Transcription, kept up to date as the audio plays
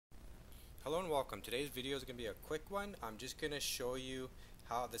Hello and welcome. Today's video is going to be a quick one. I'm just going to show you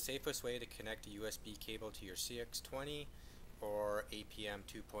how the safest way to connect a USB cable to your CX20 or APM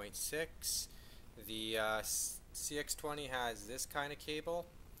 2.6. The CX20 has this kind of cable,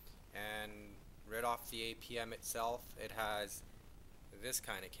 and right off the APM itself it has this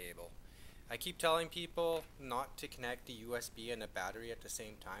kind of cable. I keep telling people not to connect the USB and the battery at the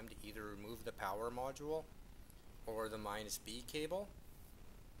same time, to either remove the power module or the -B cable.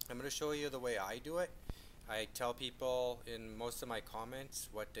 I'm going to show you the way I do it. I tell people in most of my comments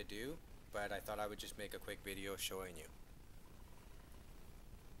what to do, but I thought I would just make a quick video showing you.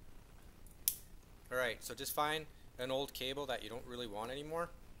 Alright, so just find an old cable that you don't really want anymore,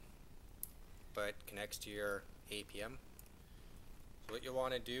 but connects to your APM. So what you'll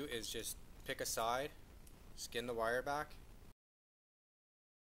want to do is just pick a side, skin the wire back,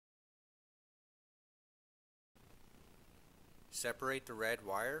 separate the red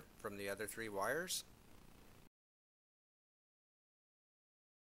wire from the other three wires.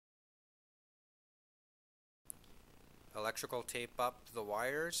 Electrical tape up the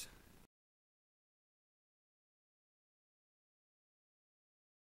wires.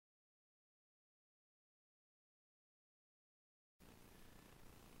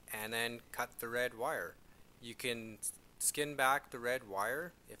 And then cut the red wire. You can skin back the red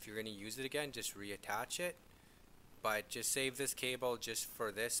wire if you're going to use it again, just reattach it. But just save this cable just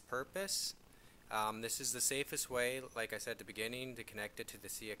for this purpose. This is the safest way, like I said at the beginning, to connect it to the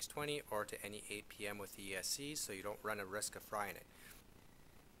CX20 or to any APM with ESC, so you don't run a risk of frying it.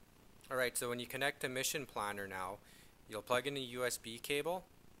 Alright, so when you connect a mission planner now, you'll plug in the USB cable,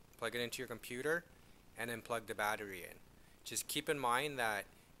 plug it into your computer, and then plug the battery in. Just keep in mind that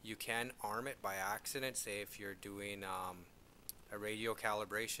you can arm it by accident, say if you're doing a radio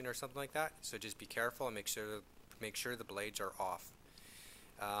calibration or something like that, so just be careful and make sure the blades are off.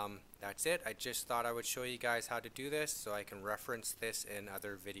 That's it. I just thought I would show you guys how to do this so I can reference this in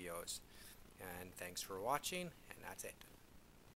other videos. And thanks for watching, and that's it.